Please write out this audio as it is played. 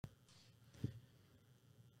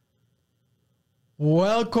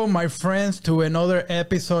Welcome, my friends, to another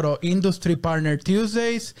episode of Industry Partner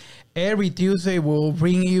Tuesdays. Every Tuesday, we'll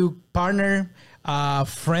bring you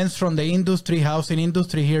friends from the industry, housing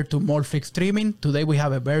industry, here to Morphlix Streaming. Today, we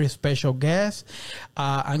have a very special guest.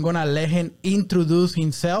 I'm going to let him introduce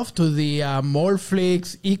himself to the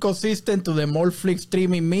Morphlix ecosystem, to the Morphlix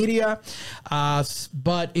Streaming Media.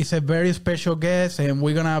 But it's a very special guest, and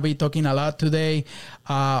we're going to be talking a lot today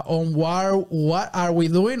on what are we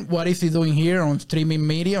doing, what is he doing here on Streaming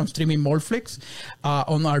Media, on Streaming Morphlix,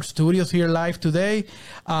 on our studios here live today.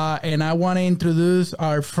 And I want to introduce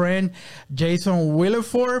our friend, Jason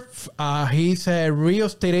Willeford. He's a real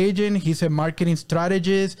estate agent. He's a marketing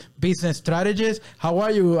strategist, business strategist. How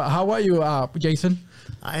are you, Jason?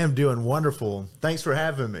 I am doing wonderful. Thanks for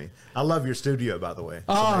having me. I love your studio, by the way.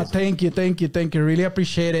 It's amazing. Thank you. Really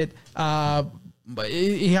appreciate it. But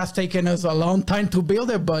it has taken us a long time to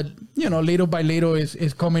build it, but little by little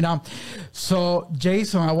is coming up. So,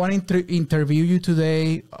 Jason, I want to interview you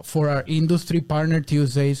today for our Industry Partner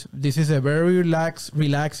Tuesdays. This is a very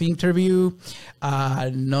relaxed interview.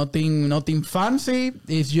 Nothing fancy.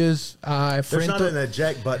 It's just a friend. There's not an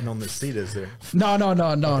eject button on the seat, is there? No,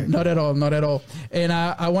 Okay. not at all. And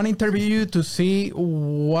I want to interview you to see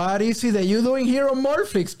what is it that you're doing here on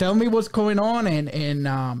Morphlix. Tell me what's going on, and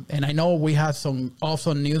I know we have some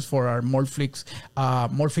awesome news for our Morphlix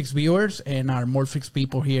viewers and our Morphlix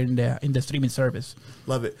people here in the streaming service.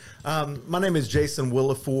 Love it. My name is Jason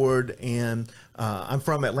Willeford, and I'm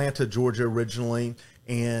from Atlanta, Georgia originally,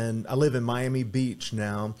 and I live in Miami Beach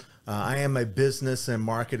now. I am a business and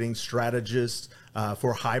marketing strategist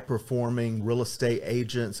for high-performing real estate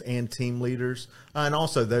agents and team leaders, and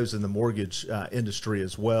also those in the mortgage industry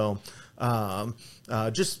as well.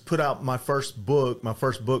 Just put out my first book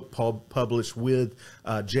published with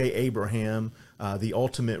Jay Abraham, The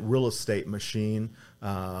Ultimate Real Estate Machine.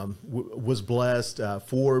 Was blessed.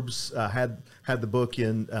 Forbes had the book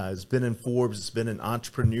in. It's been in Forbes. It's been in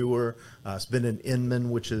Entrepreneur. It's been in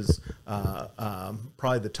Inman, which is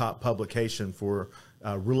probably the top publication for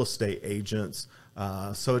real estate agents.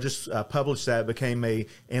 So I just published that. It became a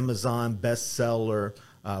Amazon bestseller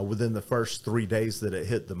within the first 3 days that it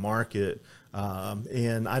hit the market.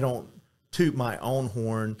 And I don't toot my own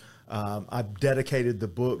horn. I've dedicated the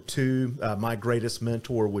book to my greatest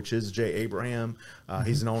mentor, which is Jay Abraham.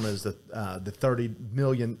 He's known as the $30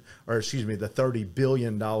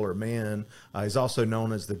 billion man. He's also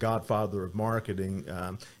known as the godfather of marketing.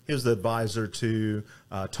 He was the advisor to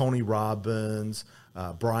Tony Robbins,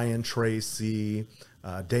 Brian Tracy,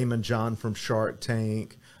 Damon John from Shark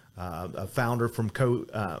Tank, a founder from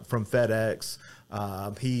FedEx.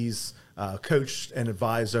 He's coached and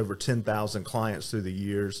advised over 10,000 clients through the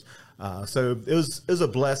years. So it was a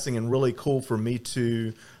blessing and really cool for me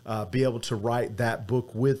to be able to write that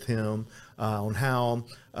book with him on how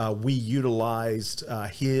we utilized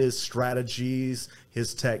his strategies,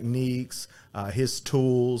 his techniques, his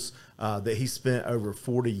tools that he spent over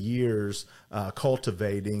 40 years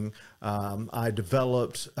cultivating. I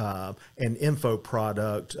developed an info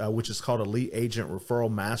product, which is called Elite Agent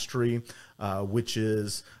Referral Mastery, which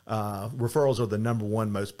is referrals are the number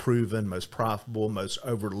one most proven, most profitable, most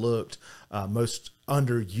overlooked, most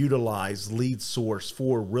underutilized lead source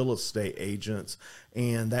for real estate agents.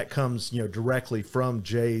 And that comes, directly from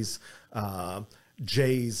Jay's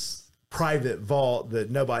private vault that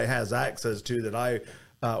nobody has access to, that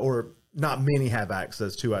or not many have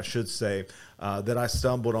access to, I should say, that I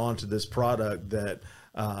stumbled onto this product that,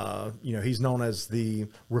 he's known as the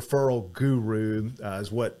referral guru,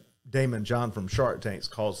 is what Damon John from Shark Tank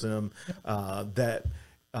calls him, that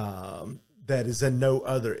is in no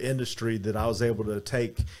other industry that I was able to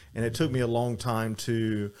take. And it took me a long time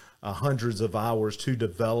to hundreds of hours to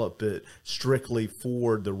develop it strictly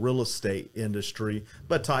for the real estate industry,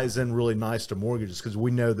 but ties in really nice to mortgages because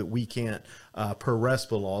we know that we can't, per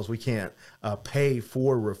RESPA laws, we can't pay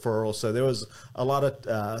for referrals. So there was a lot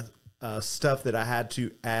of stuff that I had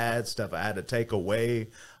to add, stuff I had to take away.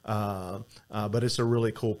 But it's a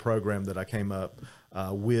really cool program that I came up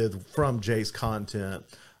with from Jay's content.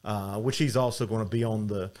 Which he's also going to be on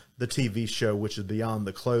the TV show, which is Beyond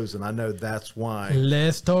the Close, and I know that's why.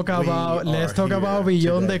 Let's talk about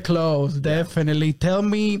Beyond the Close. Definitely. Tell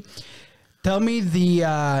me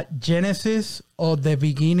the genesis of the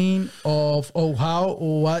beginning of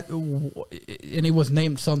what, and it was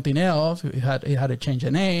named something else. It had to change the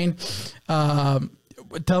name. Tell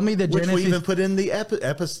me the genesis. Which we even put in the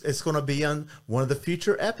episode. It's going to be on one of the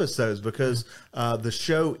future episodes because the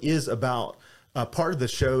show is about part of the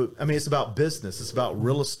show, I mean, it's about business. It's about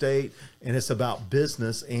real estate, and it's about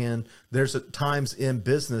business. And there's times in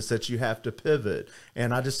business that you have to pivot.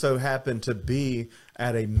 And I just so happened to be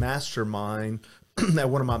at a mastermind, at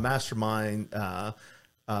one of my mastermind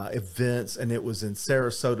events, and it was in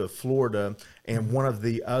Sarasota, Florida. And one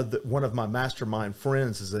of my mastermind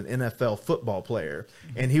friends is an NFL football player,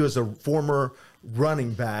 and he was a former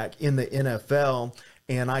running back in the NFL.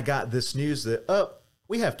 And I got this news that,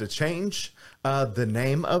 we have to change the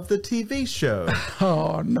name of the TV show.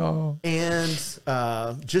 Oh, no. And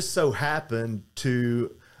just so happened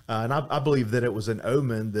to, and I believe that it was an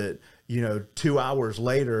omen that, 2 hours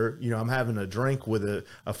later, I'm having a drink with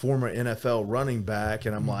a former NFL running back.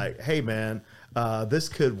 And I'm like, hey, man, this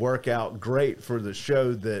could work out great for the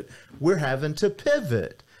show that we're having to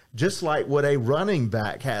pivot, just like what a running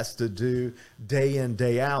back has to do day in,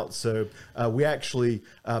 day out. So we actually,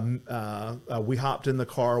 we hopped in the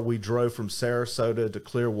car. We drove from Sarasota to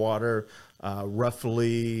Clearwater,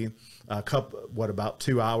 roughly about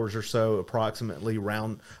 2 hours or so, approximately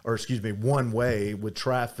one way with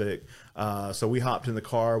traffic. So we hopped in the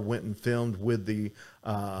car, went and filmed with the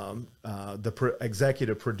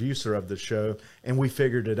executive producer of the show, and we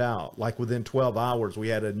figured it out. Like within 12 hours, we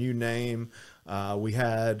had a new name. We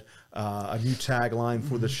had a new tagline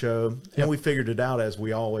for the show, and we figured it out as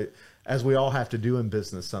we all have to do in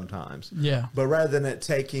business sometimes. Yeah. But rather than it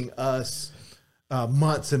taking us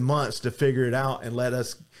months and months to figure it out and let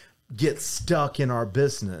us get stuck in our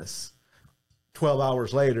business, 12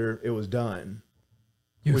 hours later, it was done.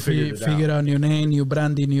 You figured out new name, new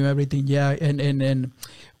branding, new everything. Yeah. And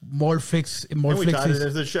Morphix And we tied it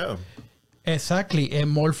into the show. Exactly.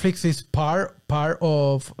 And Morphix is part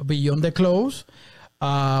of Beyond the Close.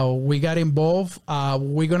 We got involved.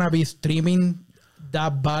 We're going to be streaming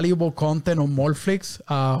that valuable content on Morphix.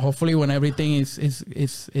 Hopefully when everything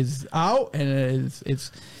is out and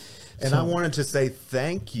it's and I wanted to say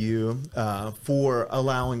thank you for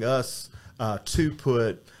allowing us to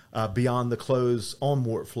put Beyond the Close on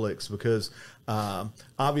Morphix, because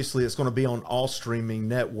obviously it's going to be on all streaming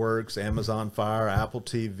networks, Amazon Fire, Apple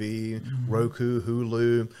TV, Roku,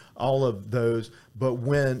 Hulu, all of those. But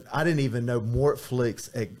when I didn't even know Morphix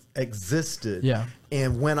existed. Yeah.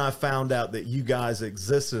 And when I found out that you guys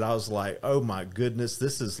existed, I was like, oh my goodness,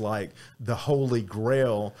 this is like the holy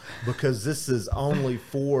grail, because this is only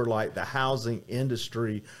for like the housing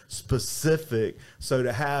industry specific. So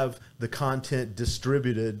to have the content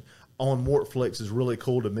distributed on Morphix is really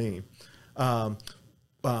cool to me.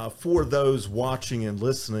 For those watching and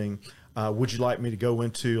listening, would you like me to go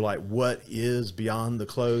into like what is Beyond the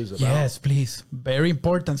Close about? Yes, please. Very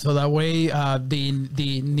important. So that way,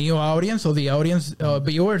 the new audience or the audience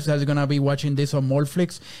viewers that's gonna be watching this on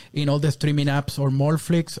Morphix in all the streaming apps or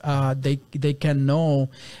Morphix, they can know.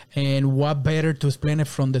 And what better to explain it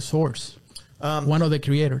from the source, one of the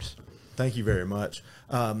creators. Thank you very much.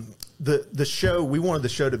 The show, we wanted the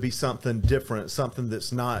show to be something different, something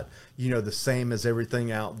that's not, the same as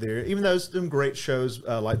everything out there. Even though some great shows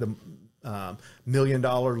like the $1 Million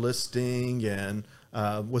Listing and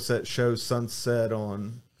what's that show, Sunset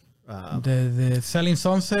on the Selling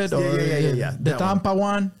Sunset, or yeah. The Tampa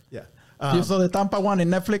one. Yeah. You saw the Tampa one in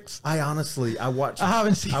Netflix? I haven't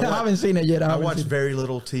haven't seen it yet. I watch very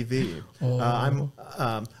little TV. I'm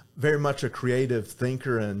very much a creative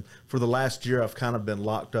thinker, and for the last year I've kind of been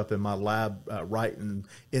locked up in my lab writing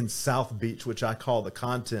in South Beach, which I call the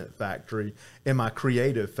content factory, in my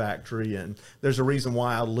creative factory. And there's a reason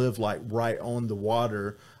why I live like right on the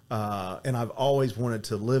water, and I've always wanted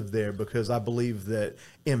to live there because I believe that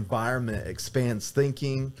environment expands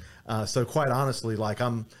thinking. So quite honestly, like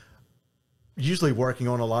I'm usually working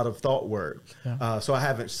on a lot of thought work. So I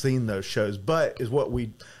haven't seen those shows, but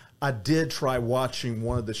I did try watching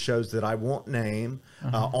one of the shows that I won't name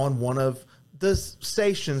on one of the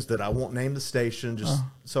stations that I won't name the station, just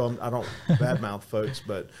so I don't badmouth folks.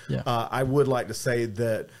 But I would like to say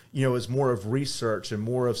that, it's more of research and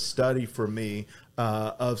more of study for me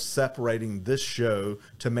of separating this show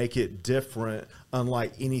to make it different,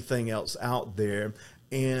 unlike anything else out there.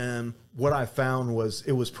 And what I found was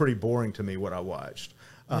it was pretty boring to me what I watched.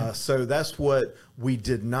 So that's what we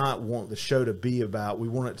did not want the show to be about. We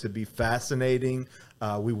want it to be fascinating.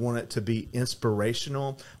 We want it to be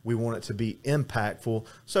inspirational. We want it to be impactful.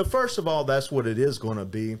 So first of all, that's what it is going to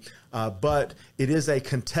be. But it is a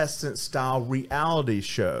contestant-style reality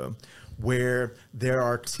show where there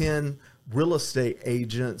are 10 real estate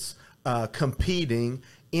agents competing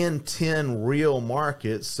in 10 real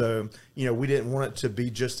markets. So, we didn't want it to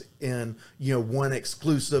be just in, one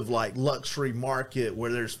exclusive like luxury market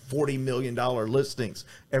where there's $40 million listings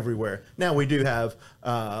everywhere. Now we do have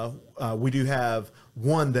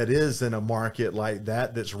one that is in a market like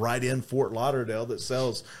that, that's right in Fort Lauderdale, that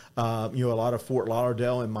sells, a lot of Fort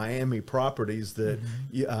Lauderdale and Miami properties that,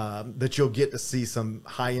 that you'll get to see some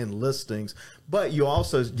high-end listings, but you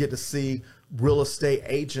also get to see real estate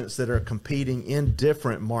agents that are competing in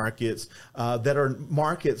different markets, that are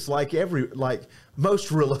markets like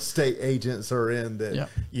most real estate agents are in. That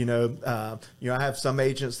I have some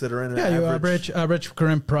agents that are in average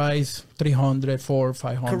current price 300, 400,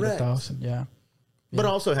 500,000. Yeah. But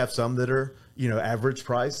also have some that are average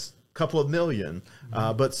price couple of million.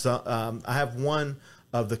 But I have one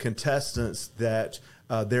of the contestants that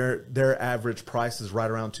their average price is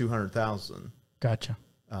right around 200,000. Gotcha.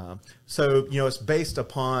 So, it's based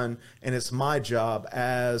upon, and it's my job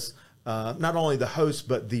as not only the host,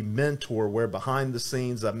 but the mentor, where behind the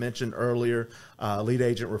scenes, I mentioned earlier, lead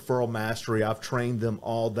agent referral mastery, I've trained them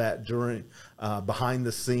all that during behind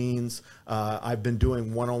the scenes. I've been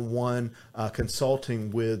doing one-on-one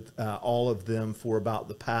consulting with all of them for about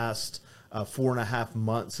the past 4.5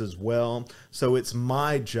 months as well. So it's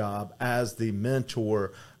my job as the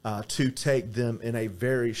mentor to take them in a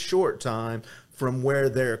very short time from where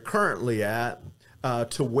they're currently at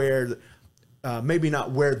to where maybe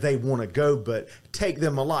not where they want to go, but take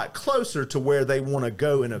them a lot closer to where they want to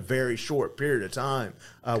go in a very short period of time,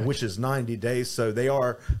 which is 90 days. So they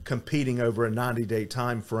are competing over a 90-day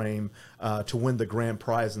time frame to win the grand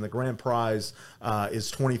prize, and the grand prize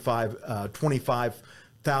is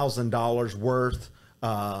 $25,000 worth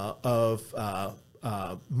of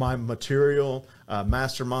my material,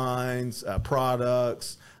 masterminds,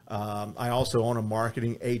 products. I also own a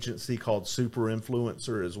marketing agency called Super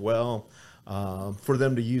Influencer as well, for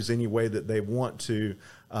them to use any way that they want to.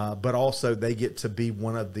 But also they get to be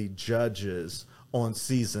one of the judges on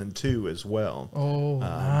season 2 as well. Oh,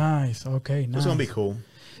 nice. Okay, nice. It's going to be cool.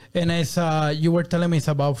 And as you were telling me, it's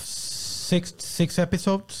about six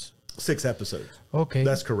episodes? 6 episodes. Okay.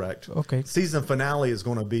 That's correct. Okay. Season finale is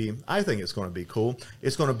going to be, I think it's going to be cool.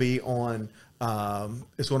 It's going to be on a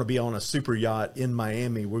super yacht in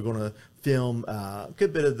Miami. We're going to film a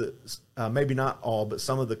good bit of the, maybe not all, but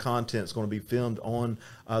some of the content is going to be filmed on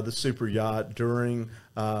the super yacht during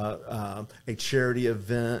a charity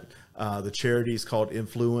event. The charity is called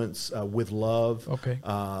Influence with Love, okay.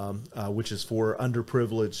 Which is for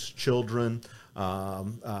underprivileged children.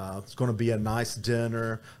 It's going to be a nice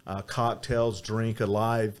dinner, cocktails, drink, a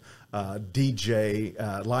live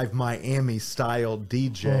DJ, live Miami style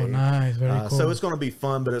DJ. Oh, nice. Very cool. So it's going to be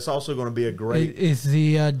fun, but it's also going to be a great. Is the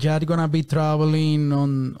yacht going to be traveling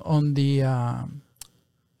on the?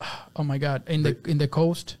 Oh my God! In the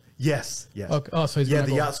coast. Yes. Yes. Okay. Oh, so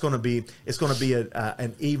the yacht's going to be. It's going to be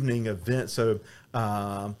an evening event. So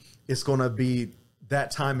it's going to be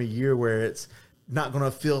that time of year where it's not going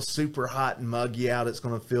to feel super hot and muggy out. It's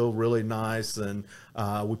going to feel really nice. And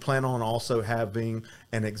we plan on also having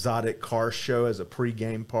an exotic car show as a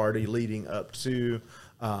pregame party leading up to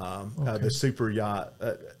the super yacht.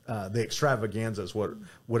 The extravaganza is what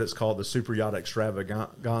it's called, the super yacht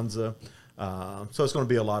extravaganza. So it's going to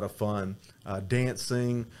be a lot of fun.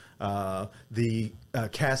 Dancing. The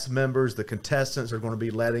cast members, the contestants are going to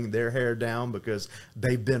be letting their hair down because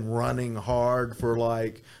they've been running hard for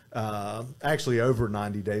actually over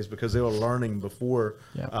 90 days because they were learning before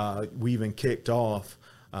we even kicked off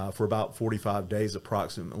for about 45 days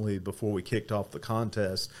approximately before we kicked off the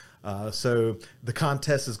contest. So the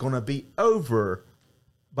contest is going to be over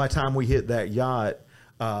by the time we hit that yacht.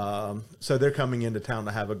 So they're coming into town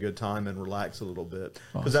to have a good time and relax a little bit,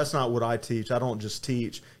 because that's not what I teach. I don't just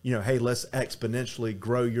teach, hey, let's exponentially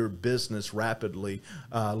grow your business rapidly.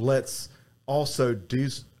 Let's also do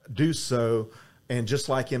so. And just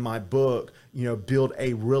like in my book, build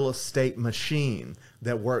a real estate machine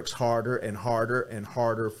that works harder and harder and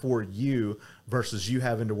harder for you versus you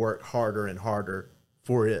having to work harder and harder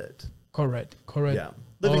for it. Correct. Yeah.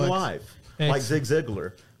 Living life. Like Zig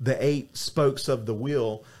Ziglar, the 8 spokes of the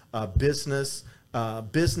wheel, business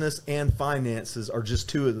and finances are just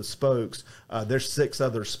 2 of the spokes. There's 6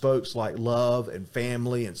 other spokes like love and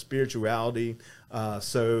family and spirituality.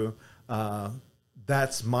 So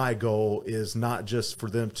that's my goal, is not just for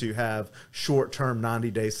them to have short-term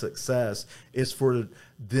 90-day success. It's for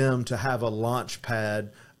them to have a launch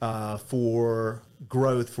pad for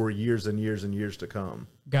growth for years and years and years to come.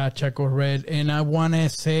 Gotcha, correct. And I want to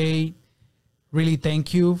say, really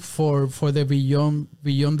thank you for the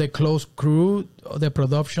Beyond the Close crew, the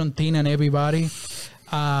production team, and everybody.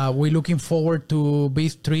 We're looking forward to be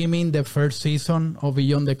streaming the first season of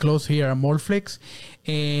Beyond the Close here at Morflix.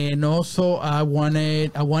 And also, I want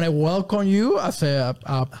to welcome you as a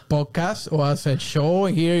podcast or as a show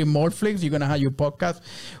here in Morflix. You're going to have your podcast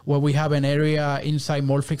where we have an area inside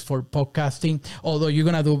Morflix for podcasting. Although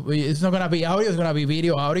it's not going to be audio, it's going to be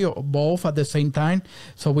video, audio, both at the same time.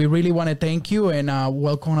 So we really want to thank you and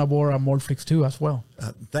welcome aboard at Morflix too as well.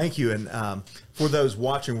 Thank you. And for those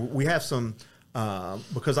watching, we have some,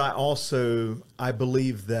 because I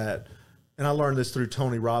believe that, and I learned this through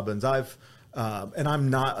Tony Robbins, and I'm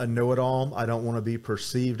not a know-it-all. I don't want to be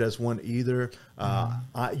perceived as one either.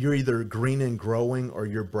 You're either green and growing or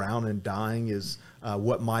you're brown and dying is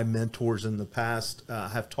what my mentors in the past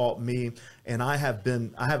have taught me. And I have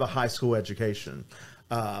a high school education.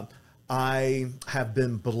 I have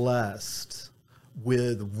been blessed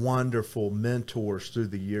with wonderful mentors through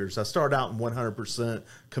the years. I started out in 100%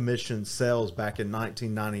 commission sales back in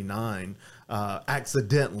 1999.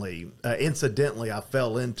 Incidentally, I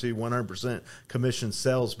fell into 100% commission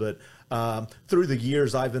sales, but through the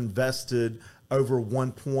years, I've invested over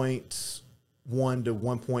 $1.1 to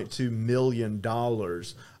 $1.2 million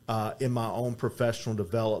in my own professional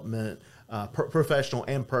development, professional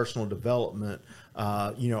and personal development.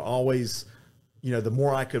 Always,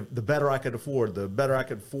 the better I could afford,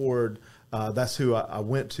 that's who I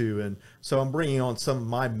went to. And so I'm bringing on some of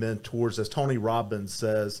my mentors, as Tony Robbins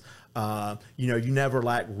says, you never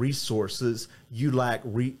lack resources, you lack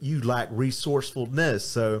resourcefulness.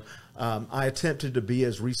 So I attempted to be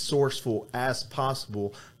as resourceful as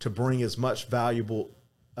possible to bring as much valuable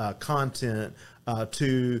content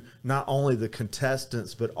to not only the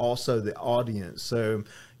contestants, but also the audience. So,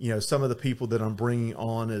 some of the people that I'm bringing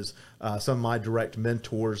on is some of my direct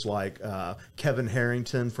mentors, like Kevin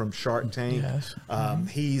Harrington from Shark Tank. Yes.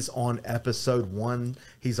 He's on episode 1.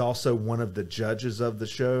 He's also one of the judges of the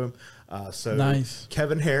show. So nice.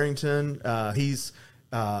 Kevin Harrington, he's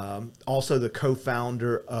also the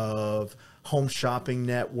co-founder of Home Shopping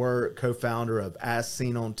Network, co-founder of As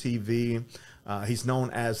Seen on TV. He's known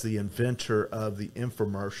as the inventor of the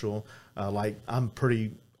infomercial. I'm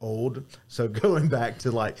pretty old, so going back to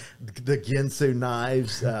like the Ginsu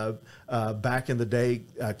knives back in the day,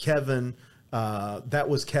 Kevin, that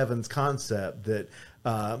was Kevin's concept. That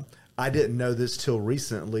I didn't know this till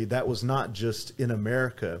recently. That was not just in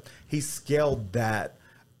America. He scaled that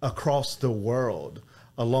across the world,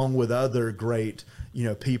 along with other great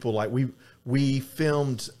people. Like we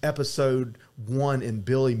filmed episode 1 in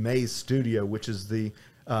Billy Mays' studio, which is the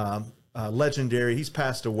legendary, he's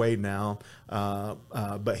passed away now,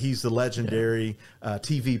 but he's the legendary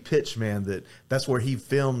TV pitch man. That's where he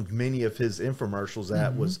filmed many of his infomercials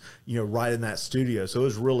at, was right in that studio. So it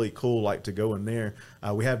was really cool to go in there.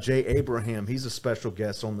 We have Jay Abraham. He's a special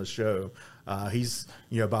guest on the show. He's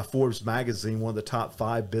by Forbes magazine one of the top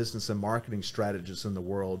 5 business and marketing strategists in the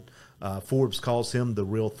world. Forbes calls him the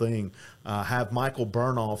real thing. Have Michael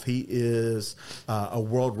Burnoff. He is a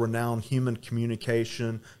world-renowned human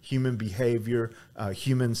communication, human behavior,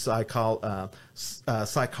 human psychology.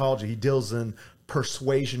 He deals in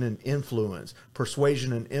persuasion and influence.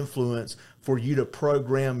 Persuasion and influence for you to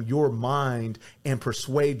program your mind and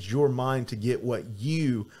persuade your mind to get what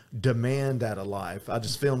you demand out of life. I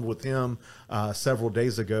just filmed with him several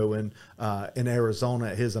days ago in Arizona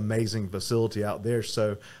at his amazing facility out there.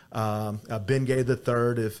 So Ben Gay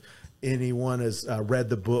III, if anyone has read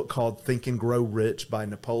the book called Think and Grow Rich by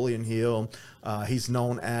Napoleon Hill, he's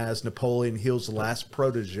known as Napoleon Hill's last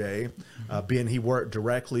protege, being he worked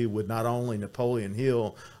directly with not only Napoleon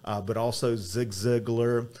Hill, but also Zig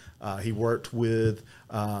Ziglar. He worked with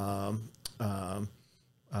I'm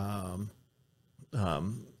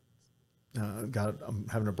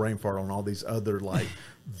having a brain fart on all these other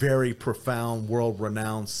very profound,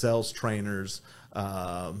 world-renowned sales trainers,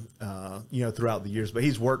 throughout the years. But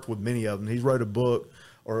he's worked with many of them. He wrote a book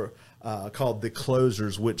called The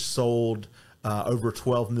Closers, which sold over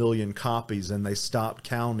 12 million copies, and they stopped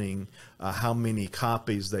counting how many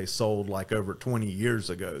copies they sold over 20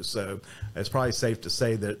 years ago. So it's probably safe to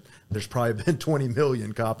say that there's probably been 20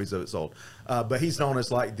 million copies of it sold. But he's known as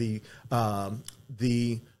the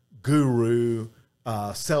guru,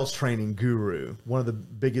 sales training guru, one of the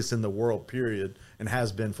biggest in the world, period, and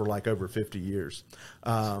has been for over 50 years.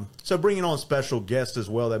 So bringing on special guests as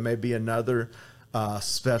well. That may be another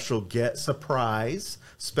special guest,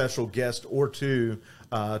 special guest or two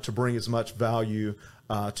to bring as much value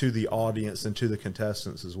to the audience and to the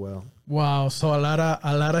contestants as well. Wow! So a lot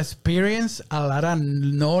of experience, a lot of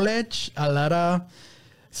knowledge, a lot of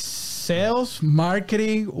Sales,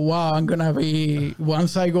 marketing. Wow, I'm gonna be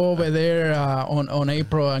once I go over there on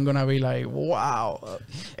April. I'm gonna be like, wow,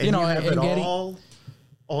 And you have it all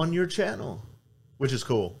on your channel, which is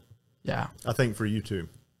cool. Yeah, I think for you too.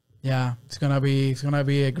 yeah, it's gonna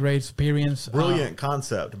be a great experience. Brilliant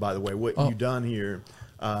concept, by the way. What you've done here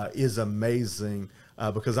is amazing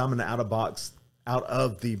because I'm an out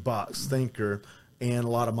of the box thinker, and a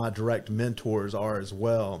lot of my direct mentors are as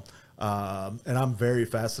well. And I'm very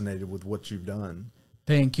fascinated with what you've done.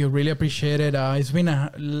 Thank you. Really appreciate it. It's been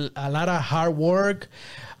a lot of hard work,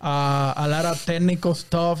 a lot of technical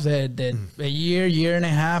stuff that a year and a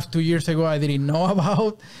half, 2 years ago, I didn't know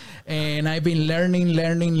about. And I've been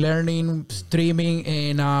learning, streaming.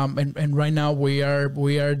 And right now we are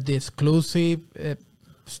the exclusive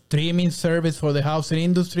streaming service for the housing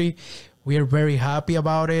industry. We are very happy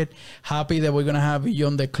about it. Happy that we're going to have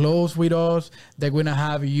Beyond the Close with us. They're going to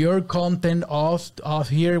have your content us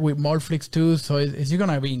here with Morphlix too. So it's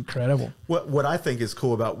going to be incredible. What I think is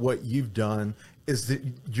cool about what you've done is that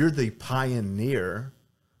you're the pioneer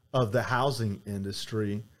of the housing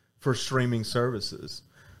industry for streaming services.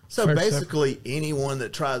 So basically anyone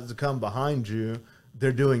that tries to come behind you,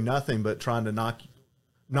 they're doing nothing but trying to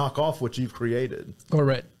knock off what you've created.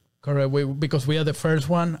 Correct. Because we are the first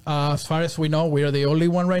one. As far as we know, we are the only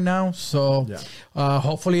one right now. So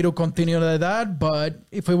hopefully it'll continue like that. But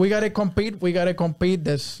if we gotta compete, we gotta compete.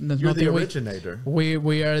 There's You're the originator. We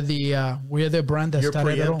are the brand that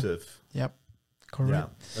started it all. You're preemptive. Yep. Correct.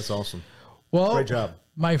 Yeah, that's awesome. Well, great job,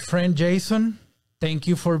 my friend Jason. Thank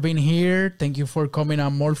you for being here. Thank you for coming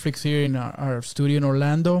on Morphlix here in our studio in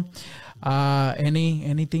Orlando.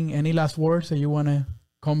 Any last words that you want to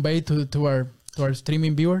convey to our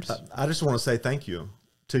streaming viewers? I just want to say thank you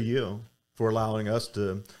to you for allowing us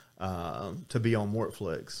to be on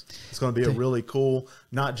Morphlix. It's going to be a really cool,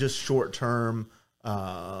 not just short term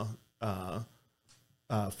for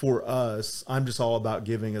us. I'm just all about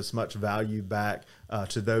giving as much value back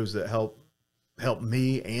to those that help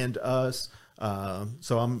me and us.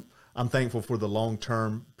 So I'm thankful for the long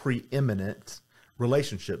term preeminent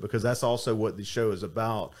relationship, because that's also what the show is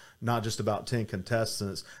about. Not just about 10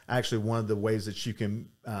 contestants. Actually, one of the ways that you can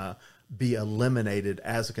be eliminated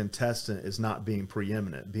as a contestant is not being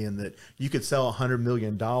preeminent, being that you could sell $100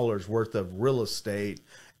 million worth of real estate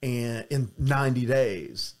and in 90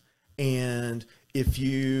 days. And if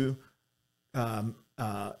you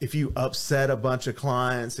upset a bunch of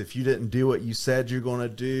clients, if you didn't do what you said you're going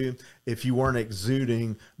to do, if you weren't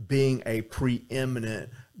exuding being a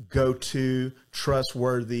preeminent, go-to,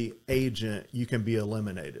 trustworthy agent, you can be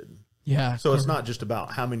eliminated. Yeah. So it's not just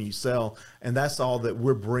about how many you sell. And that's all that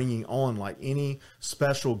we're bringing on. Like any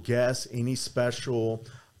special guest, any special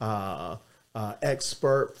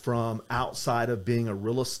expert from outside of being a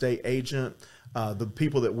real estate agent, the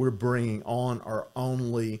people that we're bringing on are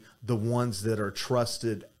only the ones that are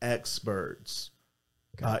trusted experts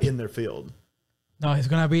in their field. No, it's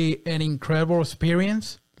going to be an incredible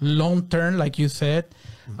experience, long term, like you said.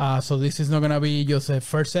 So this is not going to be just a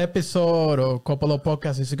first episode or a couple of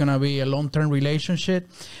podcasts. It's going to be a long-term relationship,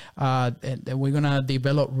 and we're going to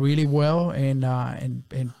develop really well and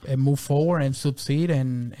move forward and succeed.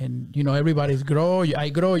 And you know, everybody's grow. I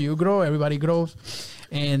grow, you grow, everybody grows,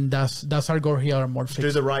 and that's our goal here at Morphlix.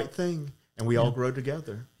 Do the right thing, and we all grow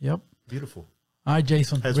together. Yep. Beautiful. All right,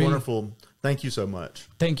 Jason. That's wonderful. Thank you so much.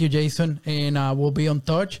 Thank you, Jason, and we'll be in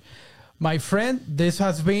touch. My friend, this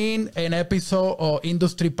has been an episode of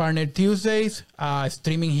Industry Partner Tuesdays,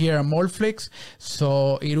 streaming here at Morphlix.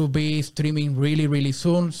 So it will be streaming really, really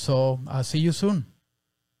soon. So I'll see you soon.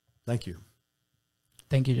 Thank you.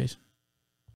 Thank you, Jason.